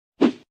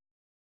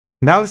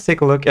Now let's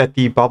take a look at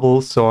the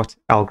bubble sort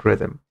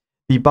algorithm.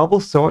 The bubble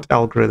sort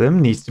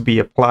algorithm needs to be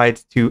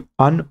applied to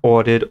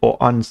unordered or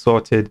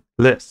unsorted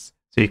lists.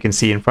 So you can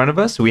see in front of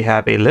us, we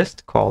have a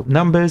list called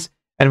numbers,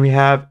 and we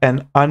have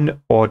an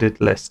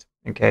unordered list.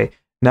 Okay,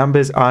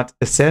 numbers aren't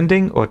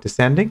ascending or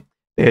descending.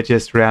 They're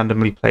just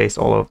randomly placed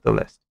all over the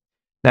list.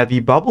 Now the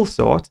bubble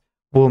sort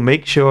will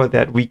make sure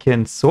that we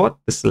can sort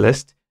this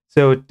list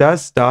so it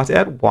does start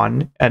at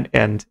 1 and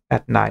end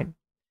at 9.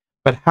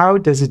 But how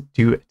does it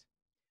do it?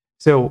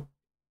 So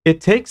it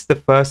takes the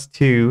first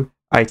two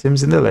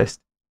items in the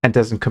list and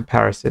does a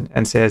comparison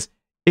and says,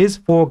 is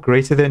 4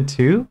 greater than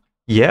 2?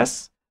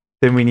 Yes.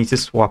 Then we need to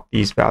swap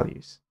these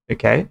values.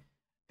 Okay.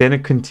 Then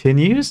it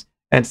continues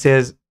and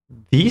says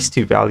these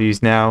two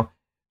values now,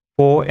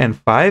 4 and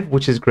 5,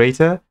 which is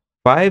greater,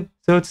 5.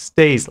 So it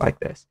stays like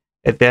this.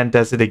 It then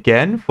does it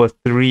again for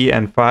 3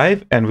 and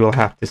 5, and we'll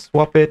have to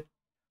swap it.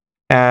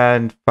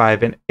 And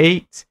 5 and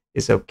 8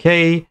 is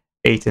okay.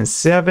 8 and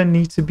 7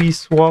 need to be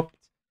swapped.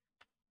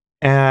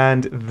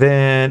 And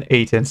then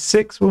 8 and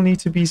 6 will need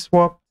to be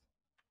swapped.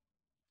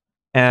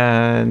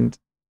 And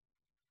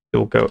it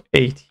will go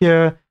 8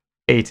 here.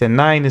 8 and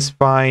 9 is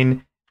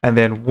fine. And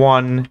then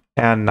 1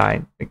 and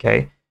 9.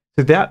 Okay.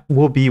 So that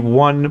will be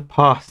one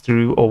pass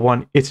through or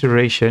one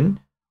iteration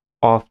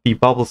of the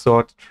bubble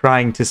sort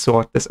trying to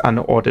sort this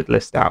unordered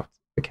list out.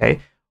 Okay.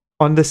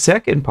 On the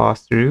second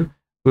pass through,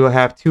 we'll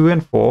have 2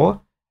 and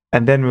 4.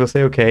 And then we'll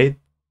say, okay,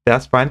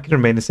 that's fine, can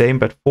remain the same,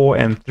 but 4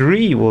 and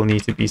 3 will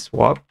need to be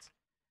swapped.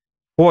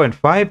 4 and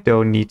 5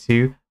 don't need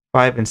to.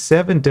 5 and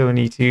 7 don't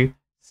need to.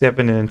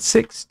 7 and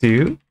 6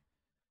 do.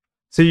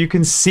 So you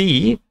can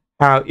see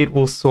how it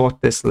will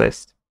sort this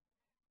list.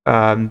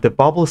 The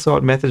bubble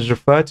sort method is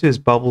referred to as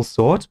bubble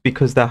sort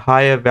because the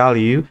higher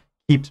value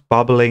keeps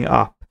bubbling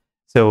up.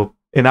 So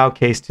in our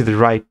case to the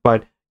right,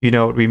 but you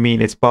know what we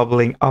mean. It's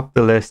bubbling up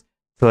the list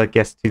till it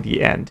gets to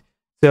the end.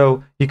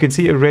 So you can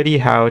see already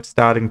how it's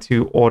starting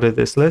to order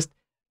this list.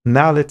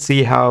 Now let's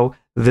see how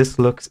this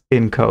looks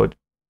in code.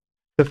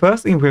 The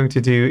first thing we're going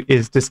to do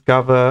is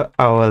discover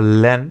our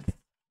length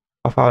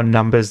of our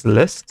numbers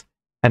list,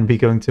 and we're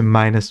going to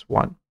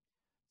 -1.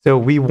 So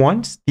we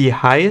want the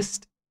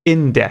highest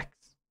index.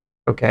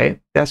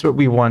 Okay, that's what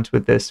we want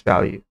with this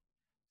value.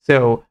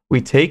 So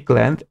we take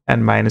length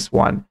and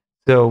 -1.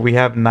 So we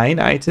have 9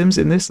 items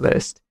in this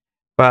list,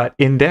 but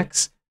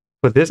index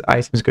for this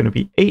item is going to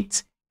be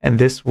 8, and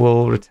this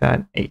will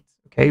return 8.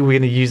 Okay, we're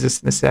going to use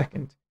this in a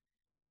second.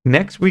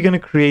 Next, we're going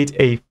to create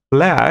a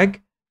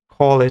flag,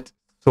 call it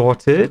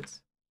sorted,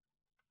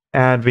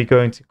 and we're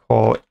going to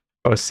call it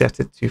or set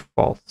it to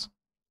false.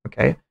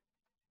 Okay,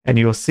 and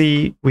you'll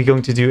see we're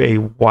going to do a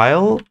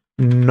while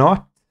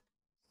not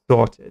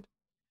sorted.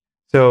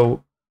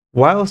 So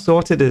while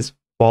sorted is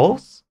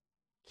false,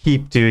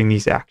 keep doing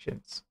these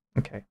actions.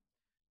 Okay,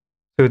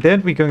 so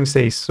then we're going to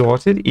say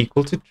sorted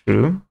equal to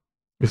true.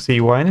 You'll see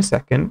why in a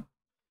second.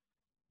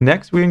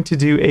 Next, we're going to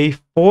do a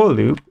for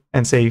loop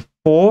and say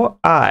for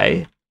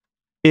I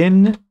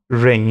in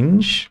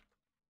range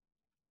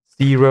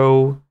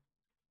 0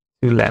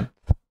 to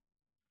length.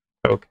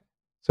 Okay,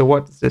 so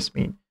what does this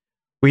mean?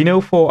 We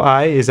know for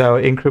I is our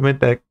increment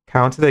that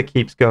counter that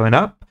keeps going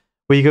up.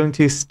 We're going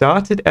to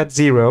start it at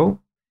 0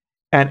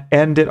 and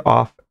end it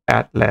off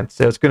at length.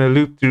 So it's going to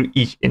loop through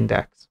each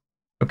index.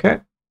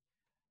 Okay.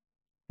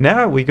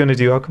 Now we're going to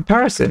do our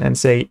comparison and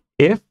say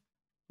if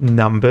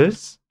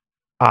numbers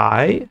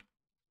I,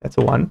 that's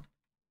a 1.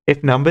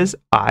 If numbers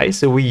I,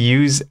 so we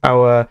use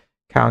our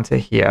counter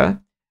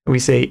here. And we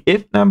say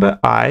if number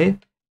I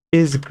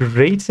is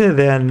greater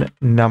than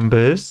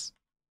numbers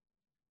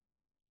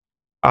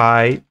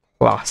I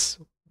plus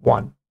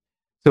 1.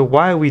 So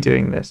why are we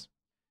doing this?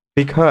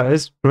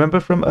 Because remember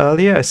from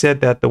earlier, I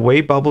said that the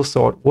way bubble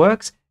sort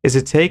works is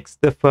it takes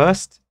the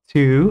first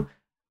two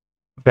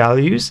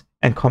values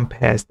and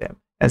compares them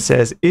and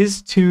says,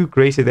 is 2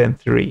 greater than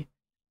 3?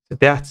 So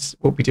that's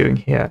what we're doing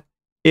here.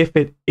 If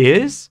it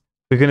is,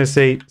 we're going to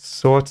say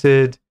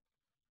sorted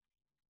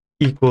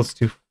equals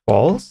to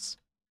false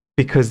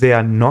because they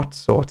are not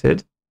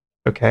sorted.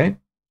 Okay.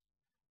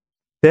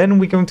 Then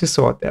we're going to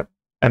sort them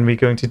and we're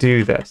going to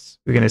do this.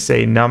 We're going to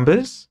say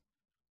numbers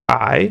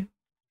I.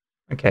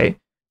 Okay.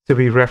 So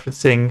we're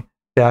referencing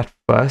that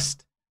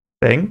first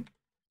thing.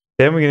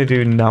 Then we're going to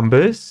do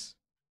numbers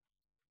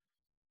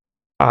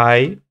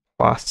I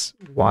plus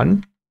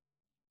 1.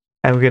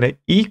 And we're going to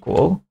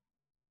equal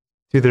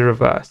to the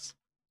reverse.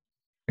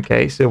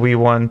 Okay, so we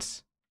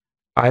want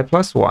I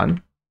plus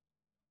 1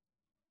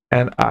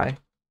 and I.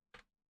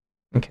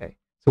 Okay,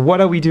 so what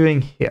are we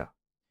doing here?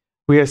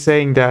 We are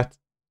saying that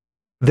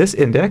this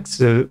index,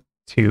 so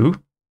 2,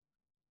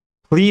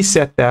 please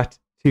set that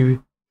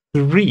to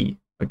 3.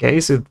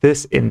 Okay, so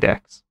this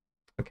index.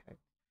 Okay,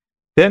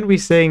 then we're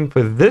saying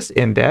for this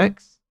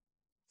index,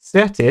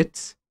 set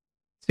it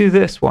to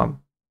this one.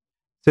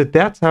 So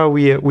that's how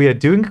we are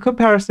doing a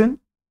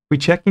comparison. We're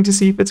checking to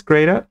see if it's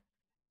greater.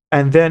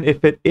 And then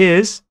if it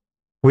is,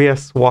 we are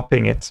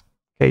swapping it.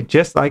 Okay,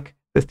 just like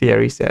the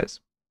theory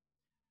says.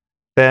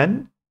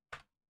 Then,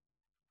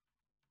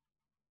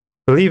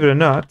 believe it or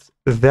not,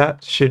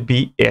 that should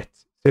be it.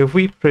 So if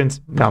we print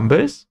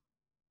numbers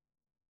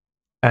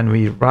and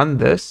we run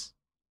this,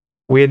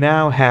 we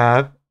now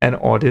have an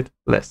ordered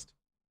list.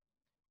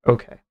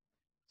 Okay,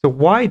 so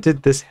why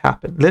did this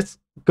happen? Let's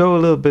go a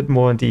little bit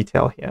more in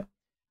detail here.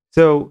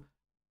 So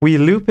we're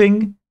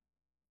looping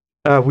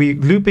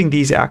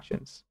these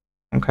actions.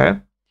 Okay,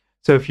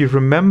 so if you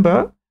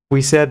remember,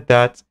 we said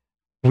that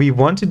we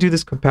want to do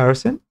this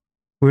comparison.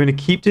 We're going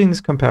to keep doing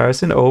this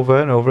comparison over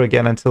and over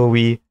again until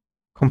we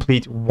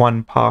complete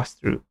one pass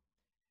through.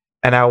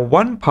 And our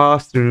one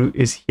pass through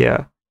is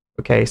here.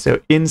 Okay,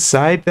 so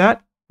inside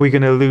that, we're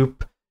going to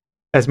loop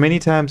as many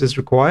times as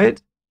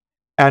required,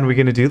 and we're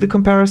going to do the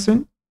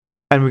comparison,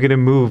 and we're going to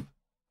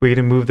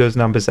move those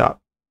numbers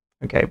up.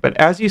 Okay, but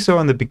as you saw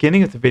in the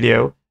beginning of the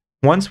video,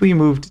 once we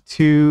moved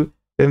 2,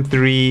 then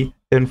 3,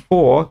 then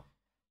 4,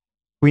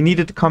 we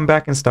needed to come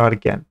back and start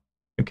again.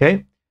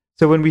 Okay,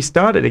 so when we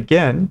started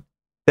again,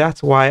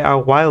 that's why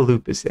our while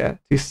loop is there,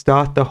 to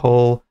start the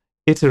whole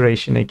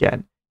iteration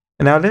again.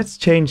 And now let's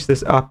change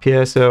this up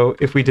here. So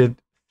if we did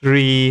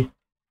 3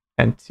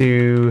 and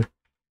 2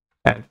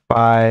 and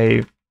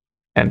 5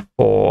 and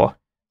 4,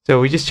 so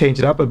we just change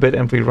it up a bit,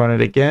 and if we run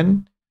it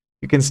again,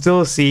 you can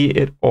still see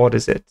it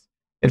orders it.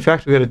 In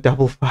fact, we got a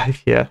double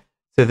 5 here.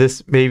 So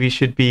this maybe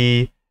should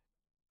be,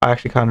 I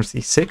actually can't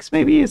see 6,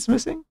 maybe it's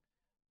missing.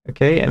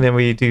 Okay, and then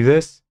we do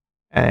this,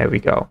 and there we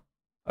go.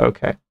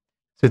 Okay,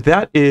 so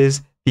that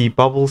is the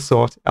bubble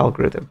sort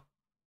algorithm.